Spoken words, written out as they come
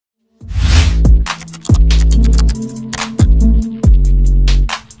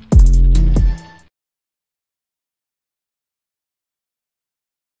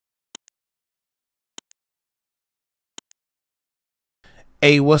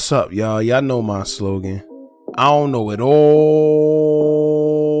Hey, what's up, y'all? Y'all know my slogan. I don't know it all,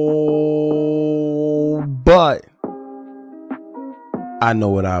 but I know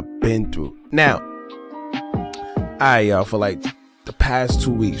what I've been through. Now, alright, y'all, for like the past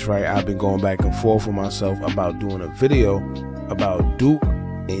 2 weeks, right, I've been going back and forth with myself about doing a video about Duke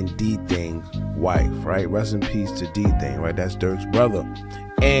and DThang's wife, right? Rest in peace to DThang, right? That's Durk's brother.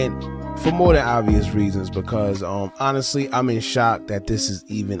 And for more than obvious reasons, because honestly, I'm in shock that this is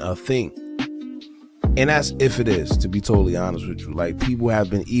even a thing. And that's if it is, to be totally honest with you. Like, people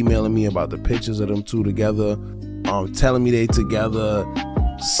have been emailing me about the pictures of them two together, telling me they together,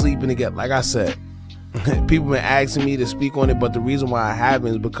 sleeping together. Like I said, people been asking me to speak on it, but the reason why I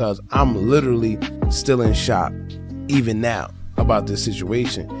haven't is because I'm literally still in shock, even now, about this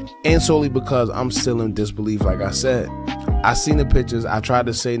situation. And solely because I'm still in disbelief. Like I said, I seen the pictures. I tried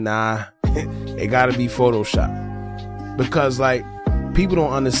to say, nah, it gotta be Photoshop, because like, people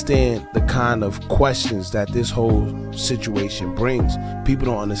don't understand the kind of questions that this whole situation brings. People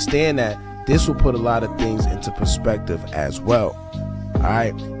don't understand that this will put a lot of things into perspective as well. All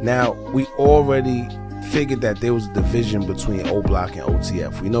right, now we already figured that there was a division between OBlock and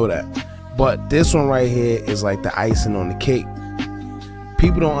OTF. We know that, but this one right here is like the icing on the cake.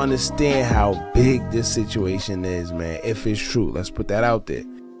 People don't understand how big this situation is, man. If it's true, let's put that out there.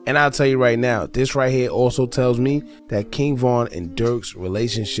 And I'll tell you right now, this right here also tells me that King Von and Durk's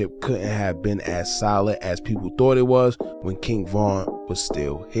relationship couldn't have been as solid as people thought it was when King Von was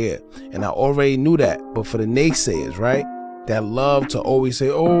still here. And I already knew that, but for the naysayers, right, that love to always say,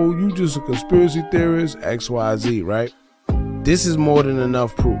 oh, you just a conspiracy theorist, XYZ, right? This is more than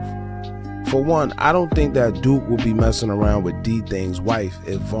enough proof. For one, I don't think that Duke would be messing around with DThang's wife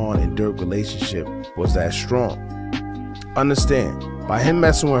if Von and Durk relationship was that strong. Understand, by him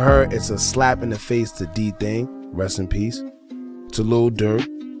messing with her, it's a slap in the face to DThang, rest in peace, to Lil Durk,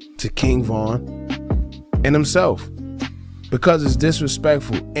 to King Von, and himself, because it's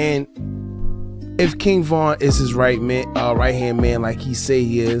disrespectful. And if King Von is his right hand man, like he say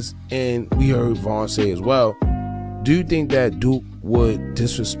he is, and we heard Von say as well, do you think that Duke would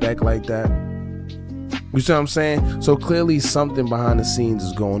disrespect like that? You see what I'm saying? So clearly something behind the scenes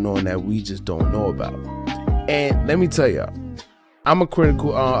is going on that we just don't know about. And let me tell y'all, I'm a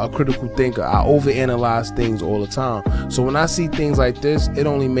critical thinker. I overanalyze things all the time. So when I see things like this, it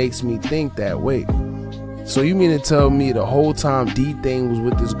only makes me think that, wait, so you mean to tell me the whole time DThang was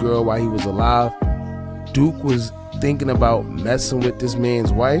with this girl while he was alive, Duke was thinking about messing with this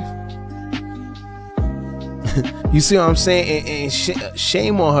man's wife? You see what I'm saying? And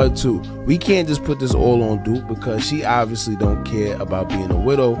shame on her too. We can't just put this all on Duke, because she obviously don't care about being a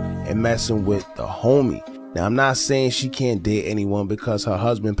widow and messing with the homie. Now, I'm not saying she can't date anyone because her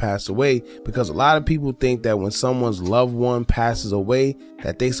husband passed away, because a lot of people think that when someone's loved one passes away,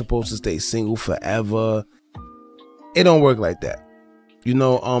 that they supposed to stay single forever. It don't work like that. You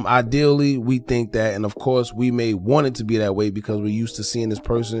know, ideally we think that, and of course we may want it to be that way because we're used to seeing this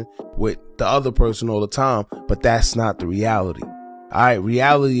person with the other person all the time, but that's not the reality. All right,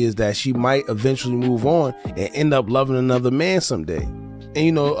 reality is that she might eventually move on and end up loving another man someday. And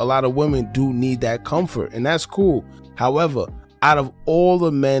you know, a lot of women do need that comfort, and that's cool. However, out of all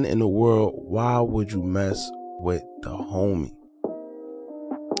the men in the world, why would you mess with the homie?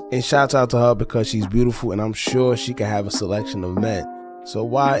 And shouts out to her, because she's beautiful and I'm sure she can have a selection of men. So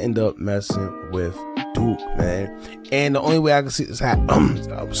why end up messing with Duke, man? And the only way I can see this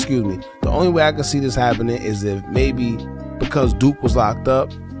excuse me, the only way I can see this happening is if maybe because Duke was locked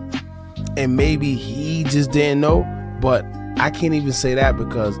up and maybe he just didn't know. But I can't even say that,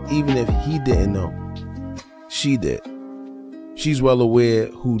 because even if he didn't know, she did. She's well aware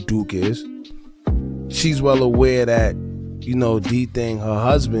who Duke is. She's well aware that, you know, DThang, her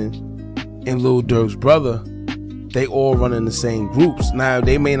husband, and Lil Durk's brother, they all run in the same groups. Now,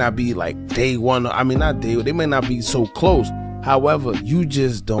 they may not be like day one. I mean, not day one. They may not be so close. However, you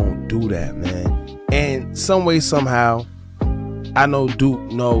just don't do that, man. And some way, somehow, I know Duke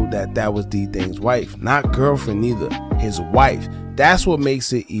know that that was DThang's wife. Not girlfriend, neither. His wife. That's what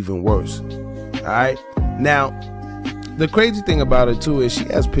makes it even worse. All right? Now, the crazy thing about it, too, is she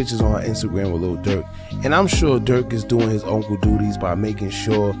has pictures on her Instagram with Lil Durk. And I'm sure Durk is doing his uncle duties by making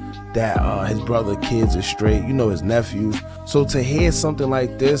sure that his brother kids are straight, you know, his nephews. So to hear something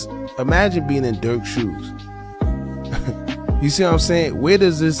like this, imagine being in Durk's shoes. You see what I'm saying? Where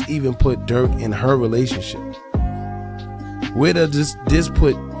does this even put Durk in her relationship? Where does this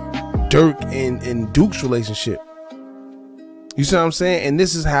put Durk in Duke's relationship? You see what I'm saying? And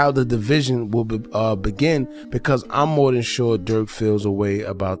this is how the division will begin, because I'm more than sure Durk feels a way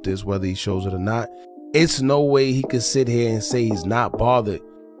about this, whether he shows it or not. It's no way he could sit here and say he's not bothered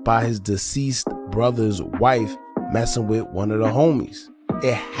by his deceased brother's wife messing with one of the homies.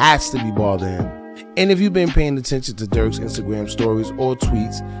 It has to be bothering him. And if you've been paying attention to Durk's Instagram stories or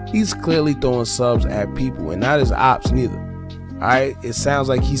tweets, he's clearly throwing subs at people, and not his ops neither. Alright, it sounds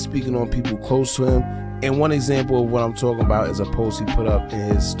like he's speaking on people close to him. And one example of what I'm talking about is a post he put up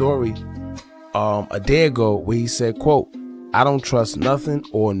in his story a day ago where he said, quote, "I don't trust nothing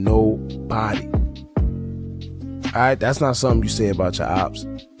or nobody." Alright, that's not something you say about your ops.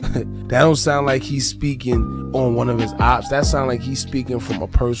 That don't sound like he's speaking on one of his ops. That sounds like he's speaking from a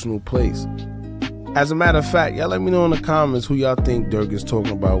personal place. As a matter of fact, y'all let me know in the comments who y'all think Durk is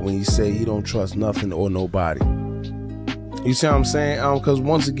talking about when he say he don't trust nothing or nobody. You see what I'm saying? Because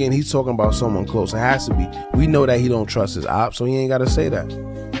once again, he's talking about someone close. It has to be. We know that he don't trust his ops, so he ain't got to say that.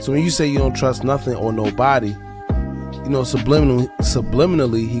 So when you say you don't trust nothing or nobody, you know,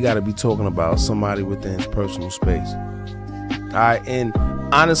 subliminally, he got to be talking about somebody within his personal space. All right, and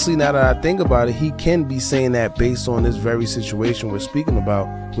honestly, now that I think about it, he can be saying that based on this very situation we're speaking about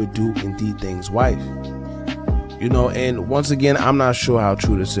with Duke and DThang's wife. You know, and once again, I'm not sure how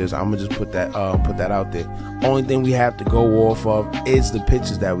true this is. I'm gonna just put that out there. Only thing we have to go off of is the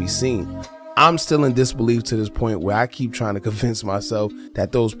pictures that we've seen. I'm still in disbelief to this point where I keep trying to convince myself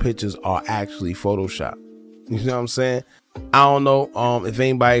that those pictures are actually Photoshopped. You know what I'm saying? I don't know. If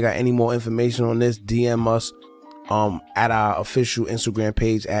anybody got any more information on this, DM us at our official Instagram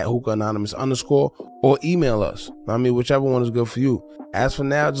page at hookah_anonymous_ or email us. I mean, whichever one is good for you. As for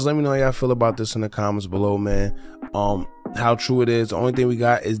now, just let me know how y'all feel about this in the comments below, man. How true it is. The only thing we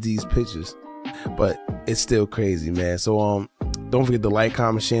got is these pictures, but it's still crazy, man. So don't forget to like,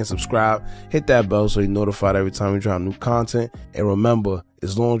 comment, share, and subscribe. Hit that bell so you're notified every time we drop new content. And remember,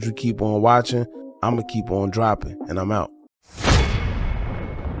 as long as you keep on watching, I'm gonna keep on dropping, and I'm out.